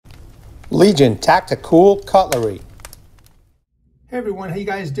Legion Tactical Cutlery. Hey everyone, how you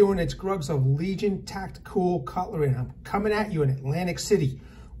guys doing? It's Grugs of Legion Tactical Cutlery, and I'm coming at you in Atlantic City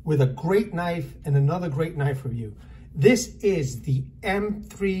with a great knife and another great knife review. This is the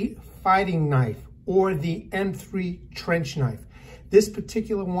M3 fighting knife, or the M3 trench knife. This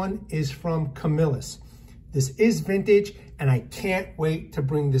particular one is from Camillus. This is vintage, and I can't wait to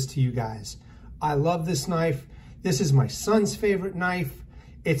bring this to you guys. I love this knife. This is my son's favorite knife.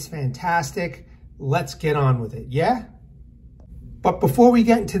 It's fantastic. Let's get on with it, yeah? But before we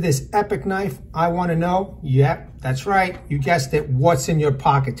get into this epic knife, I want to know, yep, that's right, you guessed it, what's in your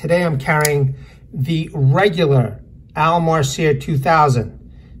pocket. Today I'm carrying the regular Al Marcia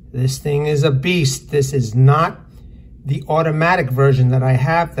 2000. This thing is a beast. This is not the automatic version that I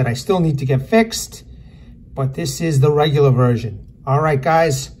have that I still need to get fixed, but this is the regular version. All right,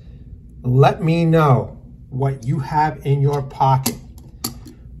 guys, let me know what you have in your pocket.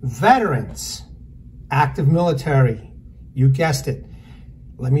 Veterans, active military, you guessed it.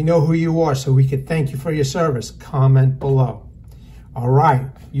 Let me know who you are so we can thank you for your service. Comment below. All right,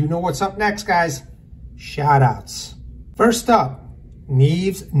 you know what's up next, guys. Shout outs. First up,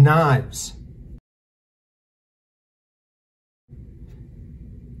 Neves Knives.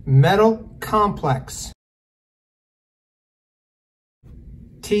 Metal Complex.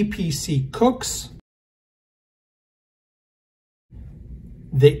 TPC Cooks.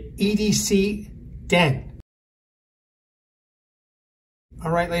 The EDC Den. All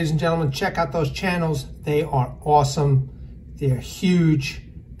right, ladies and gentlemen, check out those channels. They are awesome. They're huge,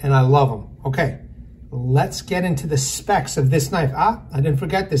 and I love them. Okay, let's get into the specs of this knife. I didn't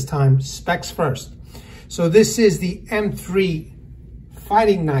forget this time, specs first. So this is the M3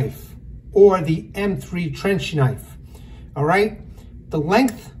 fighting knife, or the M3 trench knife. All right, the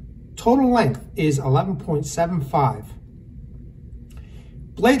length, total length is 11.75.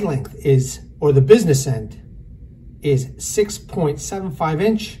 Blade length is, or the business end, is 6.75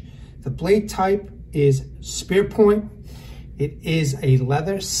 inch. The blade type is spear point. It is a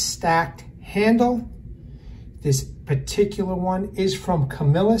leather stacked handle. This particular one is from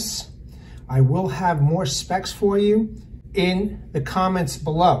Camillus. I will have more specs for you in the comments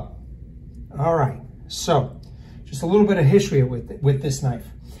below. All right, so just a little bit of history with this knife.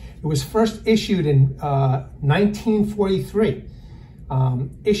 It was first issued in 1943.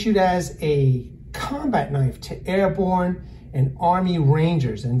 Issued as a combat knife to Airborne and Army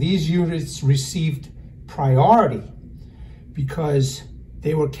Rangers. And these units received priority because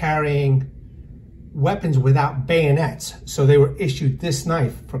they were carrying weapons without bayonets. So they were issued this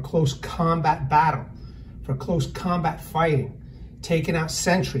knife for close combat battle, for close combat fighting, taking out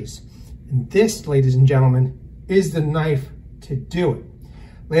sentries. And this, ladies and gentlemen, is the knife to do it.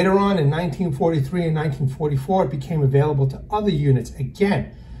 Later on in 1943 and 1944, it became available to other units.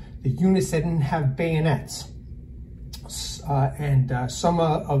 Again, the units that didn't have bayonets. Some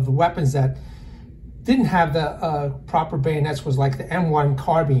of the weapons that didn't have the proper bayonets was like the M1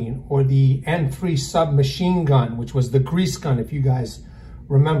 Carbine or the M3 submachine gun, which was the grease gun, if you guys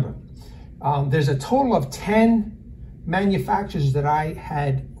remember. There's a total of 10 manufacturers that I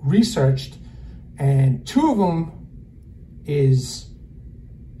had researched, and 2 of them is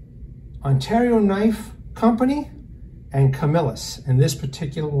Ontario Knife Company and Camillus, and this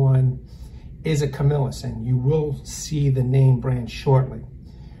particular one is a Camillus, and you will see the name brand shortly.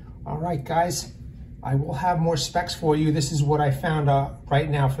 All right, guys, I will have more specs for you. This is what I found right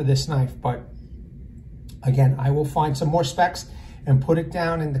now for this knife, but again, I will find some more specs and put it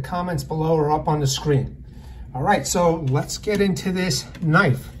down in the comments below or up on the screen. All right, so let's get into this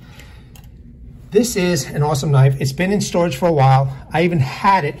knife. This is an awesome knife. It's been in storage for a while. I even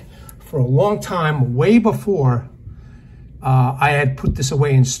had it for a long time, way before I had put this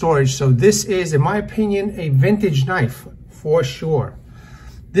away in storage. So this is, in my opinion, a vintage knife for sure.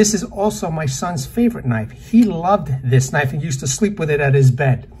 This is also my son's favorite knife. He loved this knife and used to sleep with it at his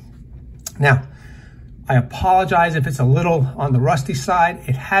bed. Now, I apologize if it's a little on the rusty side.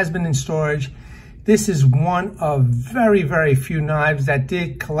 It has been in storage. This is one of very, very few knives that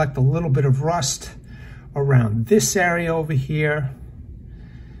did collect a little bit of rust around this area over here.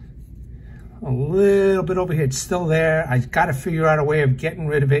 A little bit over here, it's still there. I got to figure out a way of getting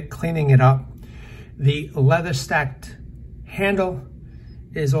rid of it, cleaning it up. The leather stacked handle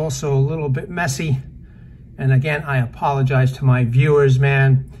is also a little bit messy. And again, I apologize to my viewers,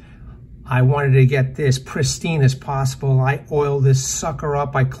 man. I wanted to get this pristine as possible. I oiled this sucker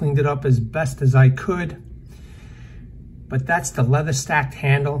up. I cleaned it up as best as I could. But that's the leather stacked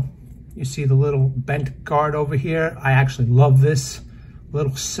handle. You see the little bent guard over here. I actually love this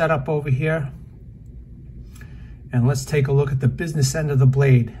little setup over here. And let's take a look at the business end of the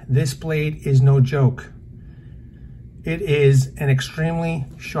blade. This blade is no joke. It is an extremely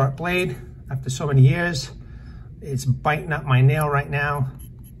sharp blade. After so many years, it's biting up my nail right now.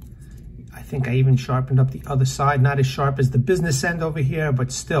 I think I even sharpened up the other side. Not as sharp as the business end over here,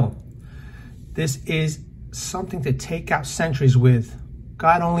 but still. This is something to take out sentries with.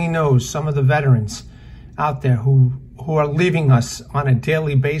 God only knows some of the veterans out there who are leaving us on a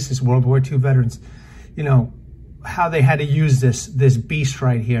daily basis, World War II veterans, you know, how they had to use this beast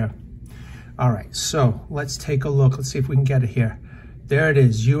right here. All right, so let's take a look. Let's see if we can get it here. There it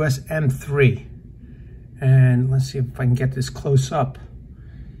is, US M3. And let's see if I can get this close up.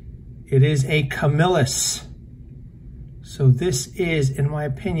 It is a Camillus. So this is, in my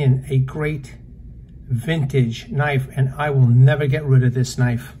opinion, a great vintage knife, and I will never get rid of this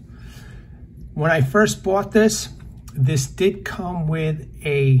knife. When I first bought this, this did come with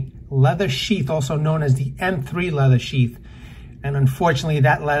a leather sheath, also known as the M3 leather sheath. And unfortunately,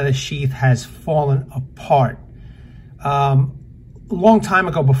 that leather sheath has fallen apart. A long time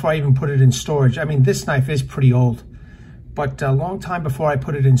ago, before I even put it in storage. I mean, this knife is pretty old, but a long time before I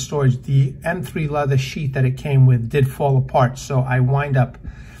put it in storage, the M3 leather sheath that it came with did fall apart. So I wind up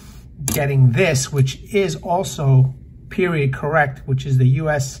getting this, which is also period correct, which is the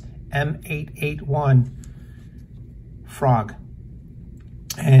US M881 Frog.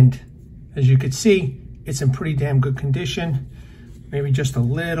 And as you can see, it's in pretty damn good condition. Maybe just a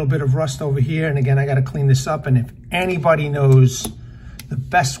little bit of rust over here. And again, I got to clean this up. And if anybody knows the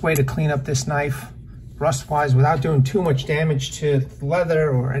best way to clean up this knife, rust-wise, without doing too much damage to leather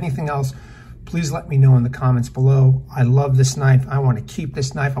or anything else, please let me know in the comments below. I love this knife. I want to keep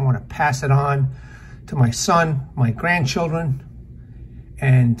this knife. I want to pass it on to my son, my grandchildren.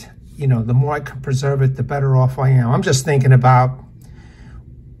 And, you know, the more I can preserve it, the better off I am. I'm just thinking about,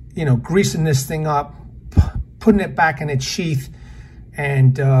 you know, greasing this thing up, putting it back in its sheath,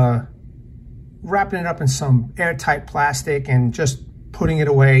 and wrapping it up in some airtight plastic and just putting it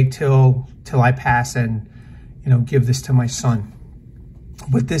away till I pass and, you know, give this to my son.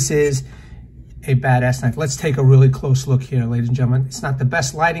 But this is a badass knife. Let's take a really close look here, ladies and gentlemen. It's not the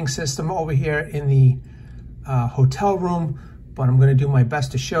best lighting system over here in the hotel room, but I'm going to do my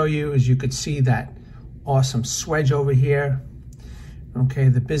best to show you. As you could see, that awesome swedge over here. Okay,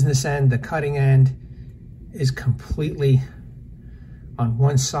 the business end, the cutting end is completely on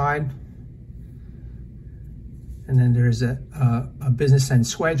one side. And then there's a business end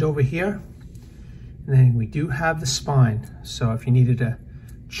swedge over here. And then we do have the spine. So if you needed to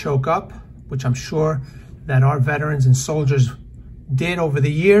choke up, which I'm sure that our veterans and soldiers did over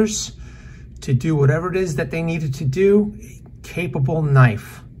the years to do whatever it is that they needed to do, a capable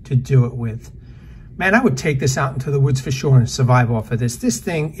knife to do it with. Man, I would take this out into the woods for sure and survive off of this. This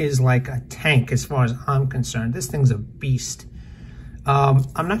thing is like a tank as far as I'm concerned. This thing's a beast.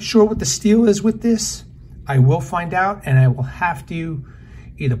 I'm not sure what the steel is with this. I will find out, and I will have to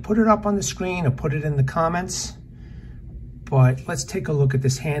either put it up on the screen or put it in the comments. But let's take a look at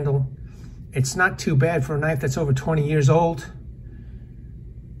this handle. It's not too bad for a knife that's over 20 years old.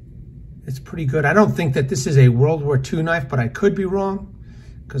 It's pretty good. I don't think that this is a World War II knife, but I could be wrong,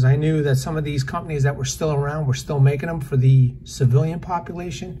 because I knew that some of these companies that were still around were still making them for the civilian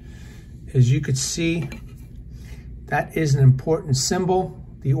population. As you could see, that is an important symbol,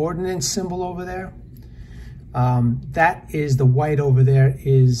 the ordnance symbol over there. That is the white over there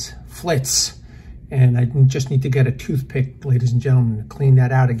is Flitz. And I just need to get a toothpick, ladies and gentlemen, to clean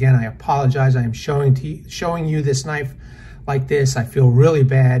that out. Again, I apologize. I am showing you this knife like this. I feel really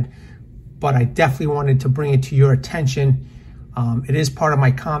bad, but I definitely wanted to bring it to your attention. It is part of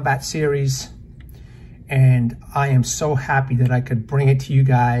my combat series, and I am so happy that I could bring it to you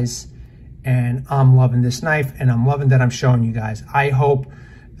guys. And I'm loving this knife, and I'm loving that I'm showing you guys. I hope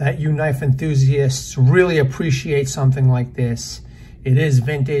that you knife enthusiasts really appreciate something like this. It is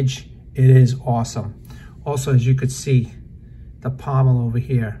vintage. It is awesome. Also, as you could see, the pommel over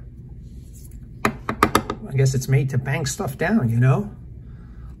here. I guess it's made to bang stuff down, you know?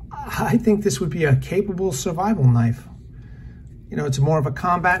 I think this would be a capable survival knife. You know, it's more of a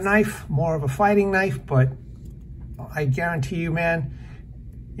combat knife, more of a fighting knife, but I guarantee you, man,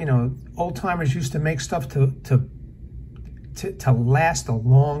 you know, old timers used to make stuff to last a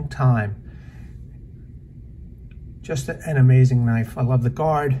long time. Just an amazing knife. I love the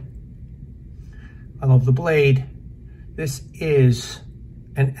guard. I love the blade. This is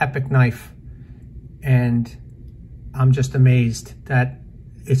an epic knife, and I'm just amazed that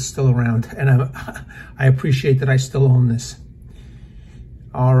it's still around, and I appreciate that I still own this.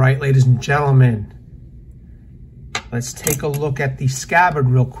 All right, ladies and gentlemen, let's take a look at the scabbard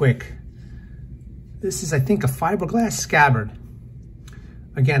real quick. This is, I think, a fiberglass scabbard.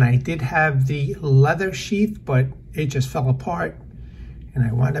 Again, I did have the leather sheath, but it just fell apart. And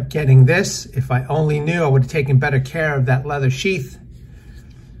I wound up getting this. If I only knew, I would have taken better care of that leather sheath.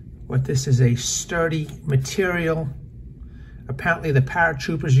 But this is a sturdy material. Apparently the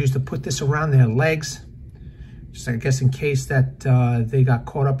paratroopers used to put this around their legs. Just, I guess, in case that they got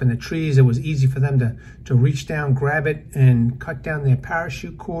caught up in the trees, it was easy for them to reach down, grab it, and cut down their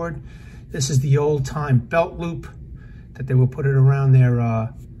parachute cord. This is the old-time belt loop that they would put it around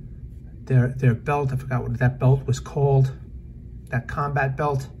their belt. I forgot what that belt was called, that combat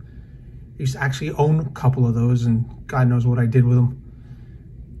belt. I used to actually own a couple of those, and God knows what I did with them.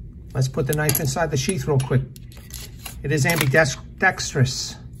 Let's put the knife inside the sheath real quick. It is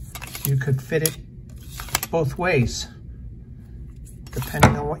ambidextrous. You could fit it both ways,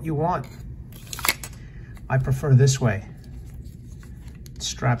 depending on what you want. I prefer this way. It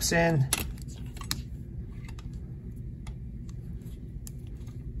straps in.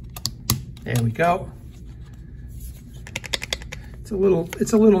 There we go. It's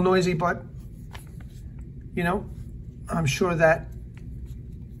a little noisy, but you know, I'm sure that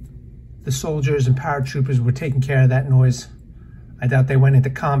the soldiers and paratroopers were taking care of that noise. I doubt they went into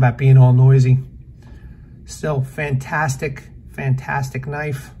combat being all noisy. Still, fantastic, fantastic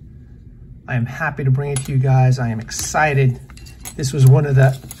knife. I am happy to bring it to you guys. I am excited. This was one of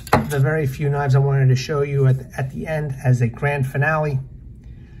the very few knives I wanted to show you at the end as a grand finale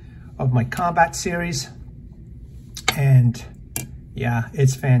of my combat series. And yeah,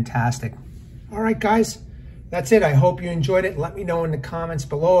 it's fantastic. All right, guys, that's it. I hope you enjoyed it. Let me know in the comments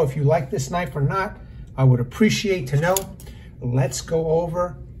below if you like this knife or not. I would appreciate to know. Let's go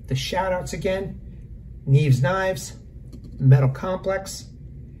over the shout outs again. Neves Knives, Metal Complex,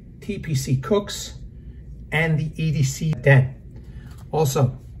 TPC Cooks, and the EDC Den.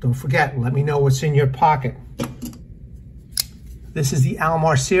 Also, don't forget, let me know what's in your pocket. This is the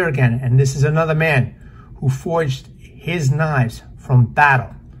Almar Sear again, and this is another man who forged his knives from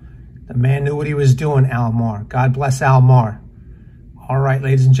battle. The man knew what he was doing, Almar. God bless Almar. All right,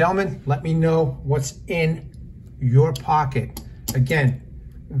 ladies and gentlemen, let me know what's in your pocket. Again,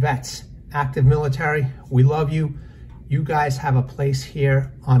 vets, active military, we love you. You guys have a place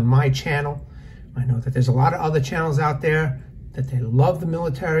here on my channel. I know that there's a lot of other channels out there that they love the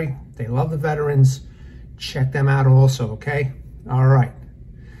military, they love the veterans. Check them out also, okay? All right.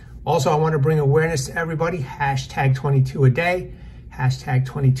 Also, I want to bring awareness to everybody. Hashtag 22 a day. Hashtag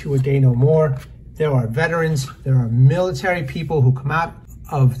 22 a day no more. There are veterans, there are military people who come out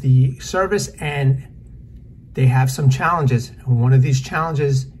of the service and they have some challenges. And one of these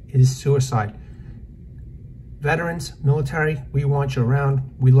challenges is suicide. Veterans, military, we want you around.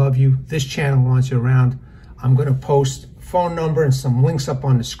 We love you. This channel wants you around. I'm going to post phone number and some links up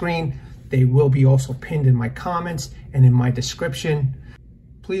on the screen. They will be also pinned in my comments and in my description.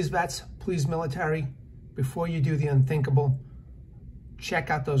 Please, vets, please, military, before you do the unthinkable, check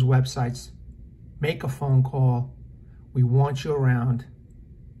out those websites. Make a phone call. We want you around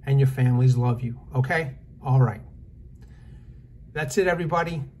and your families love you, okay? All right. That's it,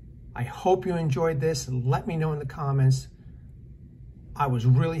 everybody. I hope you enjoyed this. Let me know in the comments. I was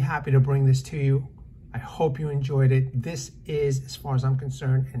really happy to bring this to you. I hope you enjoyed it. This is, as far as I'm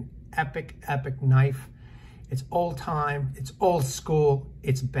concerned, an epic, epic knife. It's old time, it's old school,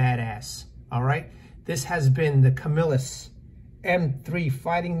 it's badass, all right? This has been the Camillus M3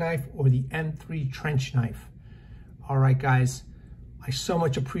 fighting knife or the M3 trench knife. All right, guys, I so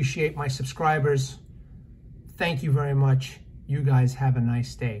much appreciate my subscribers. Thank you very much. You guys have a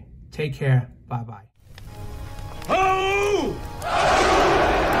nice day. Take care. Bye-bye.